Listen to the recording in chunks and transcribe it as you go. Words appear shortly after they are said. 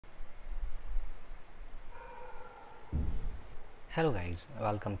Hello guys,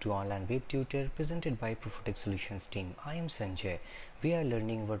 welcome to Online Web Tutor presented by Profitec Solutions team. I am Sanjay. We are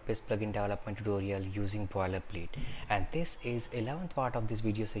learning WordPress plugin development tutorial using Boilerplate, and this is 11th part of this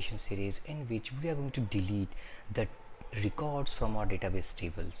video session series in which we are going to delete the records from our database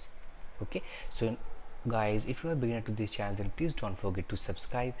tables. Okay, so guys, if you are beginner to this channel, then please don't forget to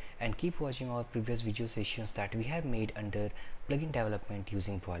subscribe and keep watching our previous video sessions that we have made under plugin development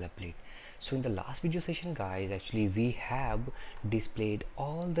using Boilerplate. So in the last video session guys, actually we have displayed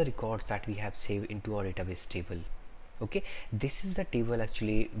all the records that we have saved into our database table. Okay, this is the table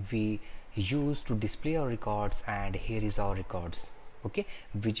actually we use to display our records, and here is our records, okay,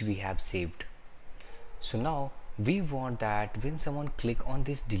 which we have saved. So now we want that when someone click on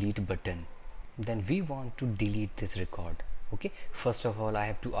this delete button, then we want to delete this record. Okay, first of all I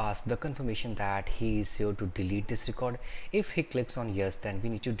have to ask the confirmation that he is here to delete this record. If he clicks on yes, then we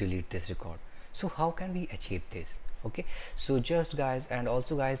need to delete this record. So how can we achieve this? Okay, so just guys, and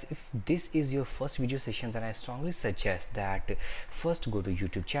also guys, if this is your first video session, then I strongly suggest that first go to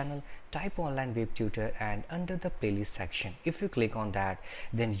YouTube channel, type Online Web Tutor, and under the playlist section, if you click on that,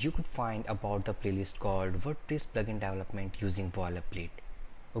 then you could find about the playlist called WordPress Plugin Development using Boilerplate.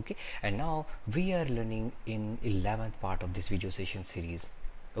 Okay, and now we are learning in 11th part of this video session series.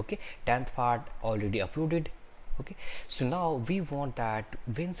 Okay, 10th part already uploaded. Okay, so now we want that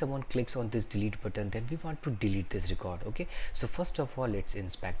when someone clicks on this delete button, then we want to delete this record. Okay, so first of all let's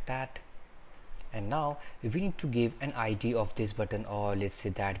inspect that, and now we need to give an ID of this button, or let's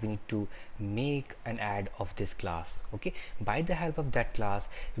say that we need to make an add of this class. Okay, by the help of that class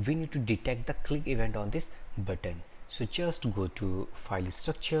we need to detect the click event on this button. So just go to file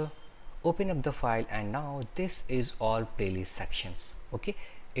structure, open up the file, and now this is all playlist sections. Okay,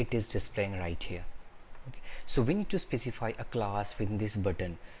 it is displaying right here. Okay, so we need to specify a class within this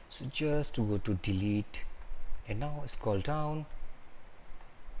button. So just go to delete, and now scroll down.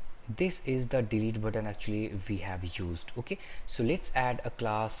 This is the delete button actually we have used. Okay, so let's add a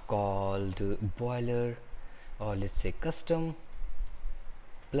class called boiler, or let's say custom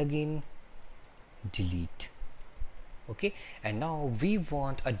plugin delete. Okay, and now we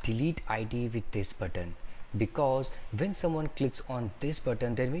want a delete ID with this button, because when someone clicks on this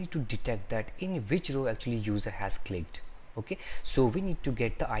button, then we need to detect that in which row actually user has clicked. Okay, so we need to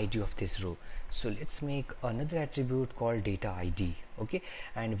get the ID of this row. So let's make another attribute called data ID. Okay,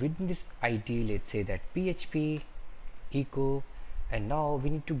 and within this ID let's say that PHP echo, and now we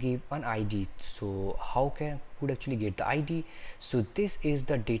need to give an ID. So how could actually get the ID? So this is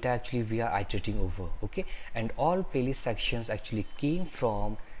the data actually we are iterating over. Okay, and all playlist sections actually came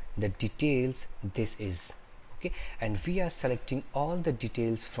from the details this is. Okay, and we are selecting all the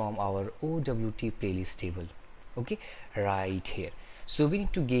details from our OWT playlist table. Okay, right here. So we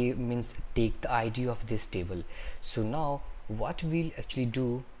need to give means take the ID of this table. So now what we'll actually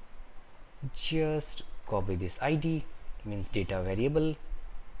do, just copy this ID, means data variable,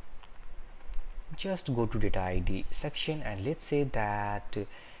 just go to data ID section, and let's say that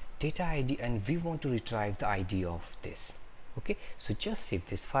data ID, and we want to retrieve the ID of this. Okay, so just save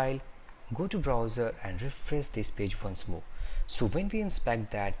this file, go to browser and refresh this page once more. So when we inspect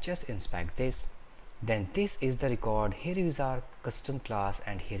that, just inspect this, then this is the record. Here is our custom class,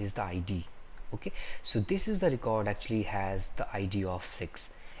 and here is the ID. Okay, so this is the record actually has the ID of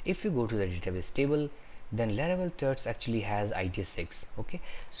 6. If you go to the database table, then Laravel Tuts actually has ID 6. Okay,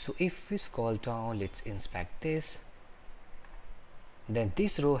 so if we scroll down, let's inspect this, then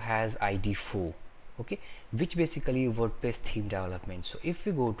this row has ID 4. Okay, which basically WordPress theme development. So if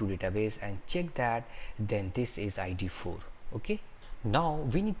we go to database and check that, then this is ID 4. Okay, now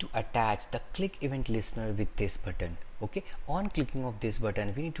we need to attach the click event listener with this button. Okay, on clicking of this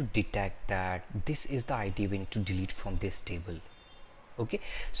button we need to detect that this is the ID we need to delete from this table. Okay,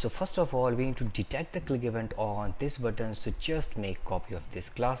 so first of all we need to detect the click event on this button. So just make copy of this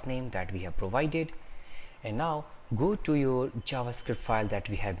class name that we have provided, and now go to your JavaScript file that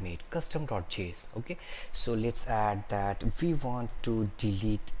we have made, custom.js. Okay, so let's add that we want to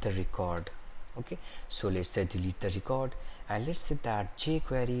delete the record. Okay, so let's say delete the record, and let's say that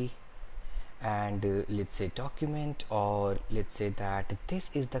jQuery, and let's say document, or let's say that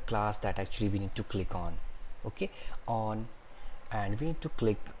this is the class that actually we need to click on. Okay, on, and we need to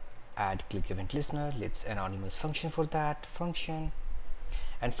click add click event listener. Let's anonymous function for that function,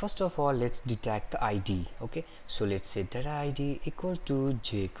 and first of all let's detect the ID. Okay, so let's say data ID equal to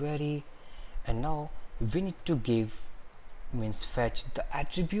jQuery, and now we need to give means fetch the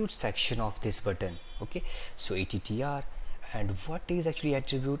attribute section of this button. Okay, so attr, and what is actually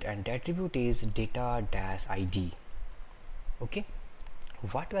attribute, and the attribute is data dash ID. Okay,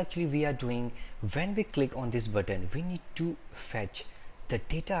 what actually we are doing, when we click on this button, we need to fetch the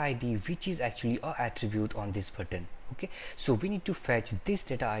data ID which is actually a attribute on this button. Okay, so we need to fetch this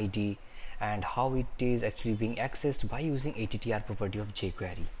data ID and how it is actually being accessed by using attr property of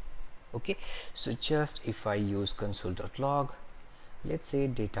jQuery. Okay, so just if I use console.log, let's say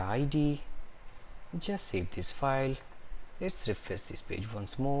data ID, just save this file, let's refresh this page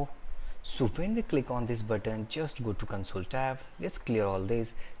once more. So when we click on this button, just go to console tab, let's clear all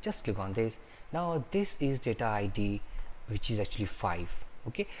this, just click on this. Now this is data ID which is actually 5.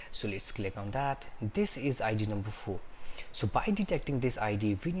 Okay, so let's click on that. This is ID number 4. So by detecting this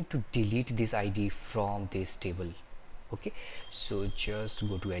ID, we need to delete this ID from this table. Okay, so just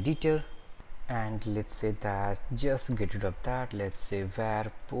go to editor and let's say that just get rid of that. Let's say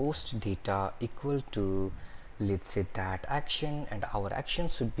where post data equal to, let's say that action, and our action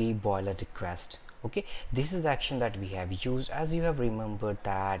should be boiler request. Okay, this is the action that we have used, as you have remembered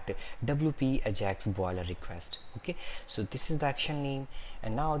that wp ajax boiler request. Okay, so this is the action name,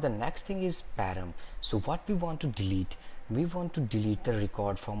 and now the next thing is param. So what we want to delete, we want to delete the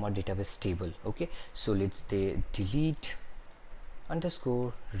record from our database table. Okay, so let's say delete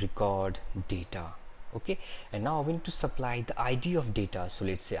underscore record data. Okay, and now we need to supply the ID of data. So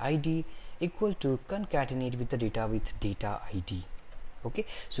let's say ID equal to concatenate with the data with data ID. Okay,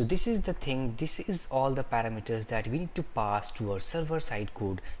 so this is the thing, this is all the parameters that we need to pass to our server side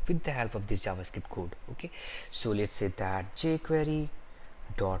code with the help of this JavaScript code. Okay, so let's say that jQuery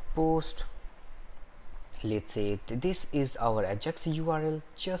dot post, let's say this is our ajax URL,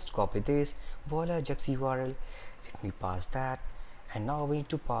 just copy this boiler ajax URL, let me pass that, and now we need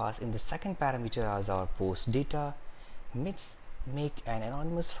to pass in the second parameter as our post data. Let's make an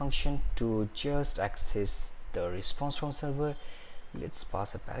anonymous function to just access the response from server. Let's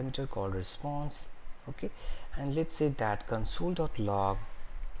pass a parameter called response. Okay, and let's say that console.log,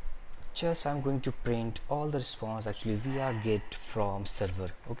 just I'm going to print all the response actually via get from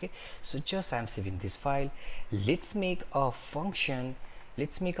server. Okay, so just I'm saving this file. Let's make a function,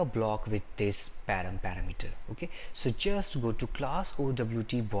 let's make a block with this parameter. Okay, so just go to class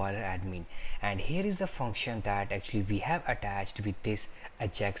OWT boiler admin, and here is the function that actually we have attached with this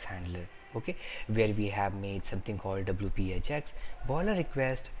ajax handler. Okay, where we have made something called wp ajax boiler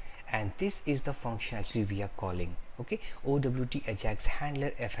request, and this is the function actually we are calling. Okay, OWT ajax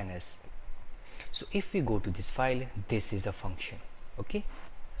handler fns. So if we go to this file, this is the function. Okay,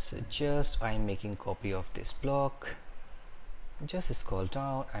 so just I'm making copy of this block, just scroll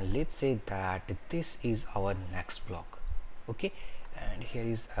down, and let's say that this is our next block. Okay, and here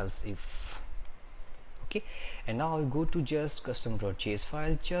is else if. Okay, and now I go to just custom.js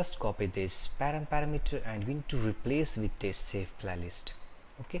file, just copy this parameter and we need to replace with this save playlist.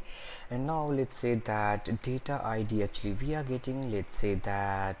 Okay, and now let's say that data ID actually we are getting, let's say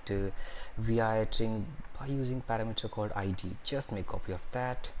that we are entering by using parameter called ID, just make copy of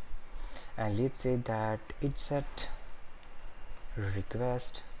that, and let's say that it's set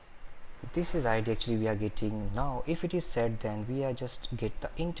request, this is ID actually we are getting. Now if it is set, then we are just get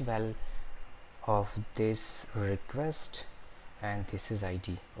the int val of this request, and this is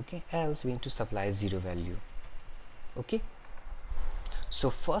ID. Okay, else we need to supply 0 value. Okay, so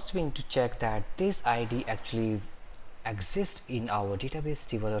first we need to check that this ID actually exists in our database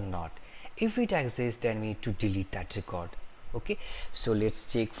table or not. If it exists, then we need to delete that record. Okay, so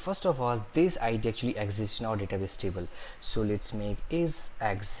let's check first of all this ID actually exists in our database table. So let's make is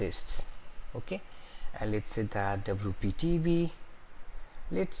exists. Okay, and let's say that wptb,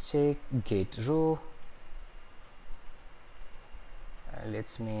 let's check get row,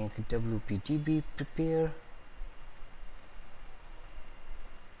 let's make wptb prepare,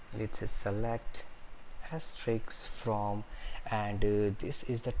 let's say select asterisk from, and this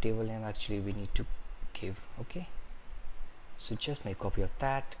is the table name actually we need to give. Okay, so just make copy of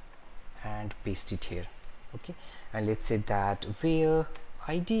that and paste it here. Okay, and let's say that where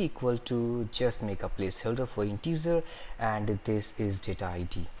id equal to, just make a placeholder for integer, and this is data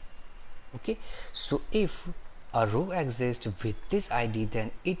id. Okay, so if a row exists with this id, then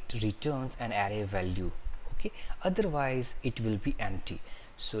it returns an array value. Okay, otherwise it will be empty.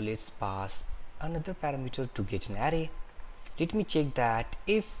 So let's pass another parameter to get an array. Let me check that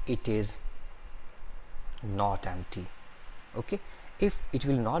if it is not empty. Okay, if it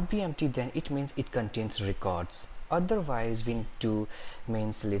will not be empty, then it means it contains records. Otherwise we need to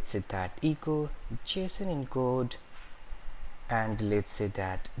means, let's say that echo json encode, and let's say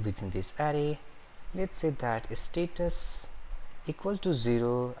that within this array, let's say that status equal to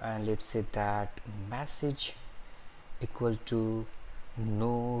 0, and let's say that message equal to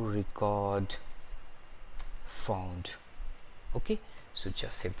no record found. Okay, So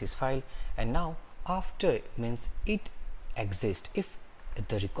just save this file, and now after means it exists. If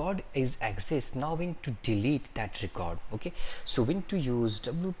the record is exists, now we need to delete that record. Okay, so we need to use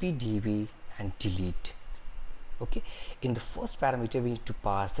wpdb and delete. Okay, in the first parameter we need to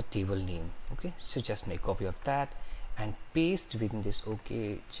pass the table name. Okay, so just make copy of that and paste within this.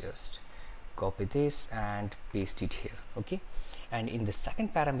 Okay, just copy this and paste it here. Okay, and in the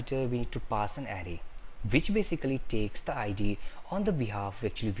second parameter we need to pass an array which basically takes the ID on the behalf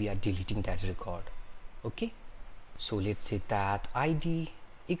actually we are deleting that record. Okay, so let's say that ID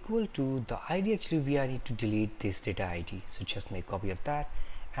equal to the ID actually we are need to delete this data ID. So just make copy of that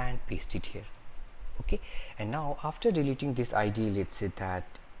and paste it here. Okay, and now after deleting this ID, let's say that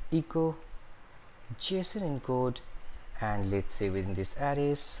echo JSON encode, and let's say within this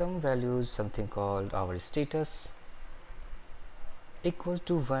array some values, something called our status equal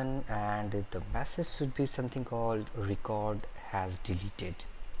to 1, and the message should be something called record has deleted.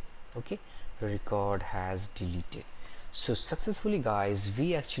 Okay, record has deleted. So successfully guys,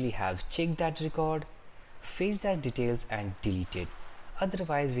 we actually have checked that record, fetched that details and deleted.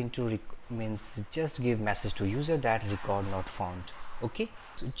 Otherwise we need to means just give message to user that record not found. Okay,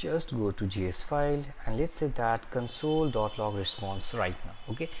 so just go to JS file and let's say that console.log response right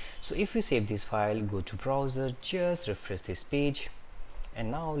now. Okay, so if we save this file, go to browser, just refresh this page,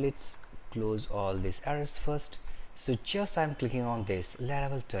 and now let's close all these errors first. So just I'm clicking on this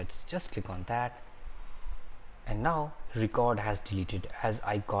Laravel touch, just click on that, and now record has deleted as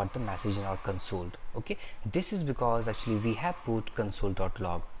I got the message in our console. Okay, this is because actually we have put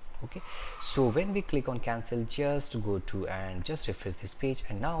console.log. Okay, so when we click on cancel, just go to and just refresh this page,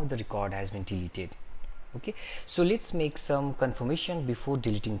 and now the record has been deleted. Okay, so let's make some confirmation before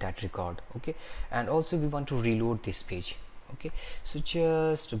deleting that record. Okay, and also we want to reload this page. Okay, so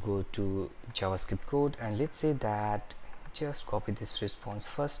just go to JavaScript code and let's say that just copy this response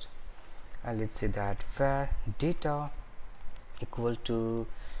first, and let's say that where data equal to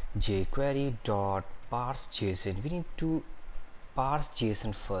jQuery dot parse JSON. We need to parse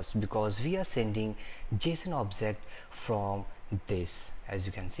JSON first because we are sending JSON object from this, as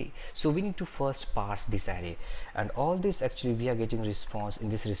you can see. So we need to first parse this array, and all this actually we are getting response in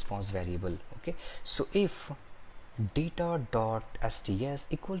this response variable. Okay, so if data dot sts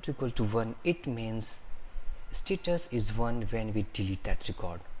equal to 1, it means status is 1 when we delete that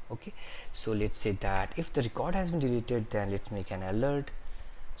record. Okay, so let's say that if the record has been deleted, then let's make an alert.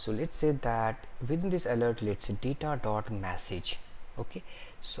 So let's say that within this alert, let's say data dot message. Okay,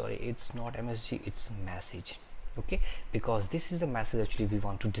 sorry, it's not msg, it's message. Okay, because this is the message actually we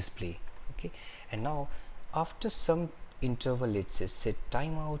want to display. Okay, and now after some interval, let's say set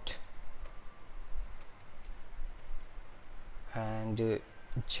timeout, and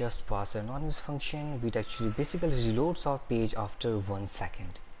just pass an anonymous function which actually basically reloads our page after 1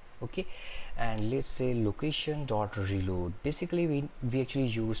 second. Okay, and let's say location dot reload. Basically we actually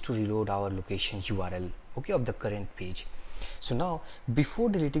use to reload our location URL, okay, of the current page. So now before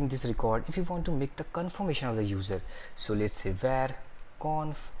deleting this record, if you want to make the confirmation of the user, so let's say where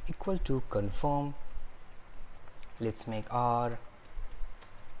conf equal to confirm, let's make r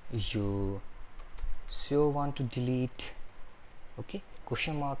you so want to delete. Okay,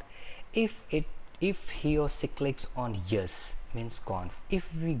 question mark. If he or she clicks on yes, means conf, if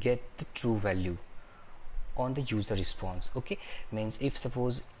we get the true value on the user response. Okay, means if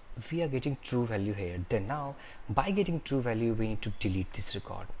suppose we are getting true value here, then now by getting true value we need to delete this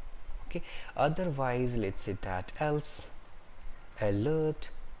record. Okay, otherwise let's say that else alert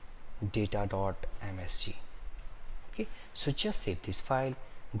data.msg. Okay, so just save this file,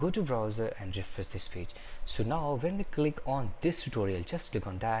 go to browser and refresh this page. So now when we click on this tutorial, just click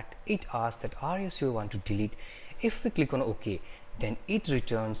on that, it asks that are you sure you want to delete. If we click on OK, then it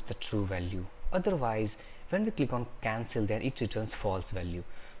returns the true value. Otherwise when we click on cancel, then it returns false value.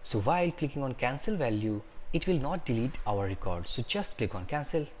 So while clicking on cancel value, it will not delete our record. So just click on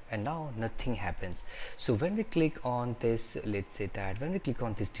cancel and now nothing happens. So when we click on this, let's say that when we click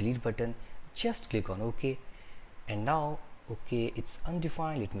on this delete button, just click on OK, and now okay, it's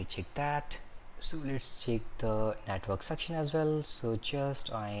undefined. Let me check that. So let's check the network section as well. So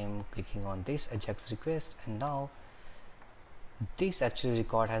just I am clicking on this Ajax request, and now this actually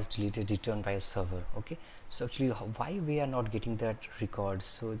record has deleted returned by a server. Okay, so actually why we are not getting that record?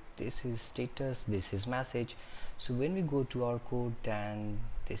 So this is status, this is message. So when we go to our code, then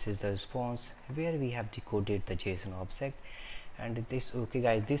this is the response where we have decoded the JSON object, and this, okay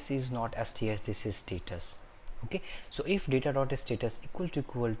guys, this is not sts, this is status. Okay, so if data.status equal to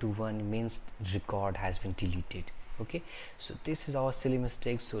 1 means record has been deleted. Okay, so this is our silly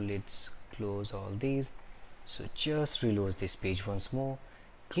mistake. So let's close all these So just reload this page once more,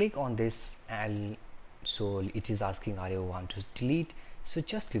 click on this, and so it is asking are you want to delete, so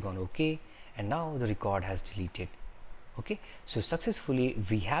just click on OK, and now the record has deleted. Okay, so successfully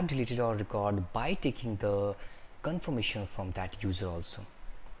we have deleted our record by taking the confirmation from that user also.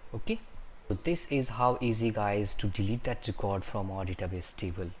 Okay, so this is how easy guys to delete that record from our database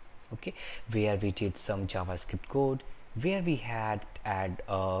table. Okay, where we did some JavaScript code, where we had add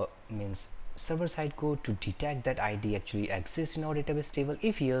means server-side code to detect that ID actually exists in our database table.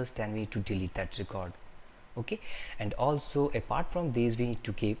 If yes, then we need to delete that record. Okay, and also apart from this, we need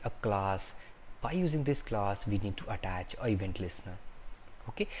to give a class. By using this class, we need to attach a event listener.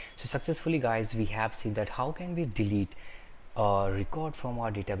 Okay, so successfully guys, we have seen that how can we delete a record from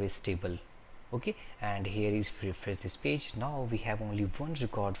our database table. Okay, and here is, if we refresh this page, now we have only one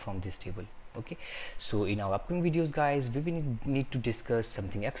record from this table. Okay, so in our upcoming videos guys, we will need to discuss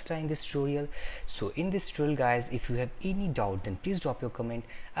something extra in this tutorial. So in this tutorial guys, if you have any doubt, then please drop your comment.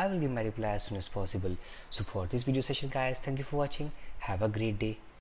 I will give my reply as soon as possible. So for this video session guys, thank you for watching. Have a great day.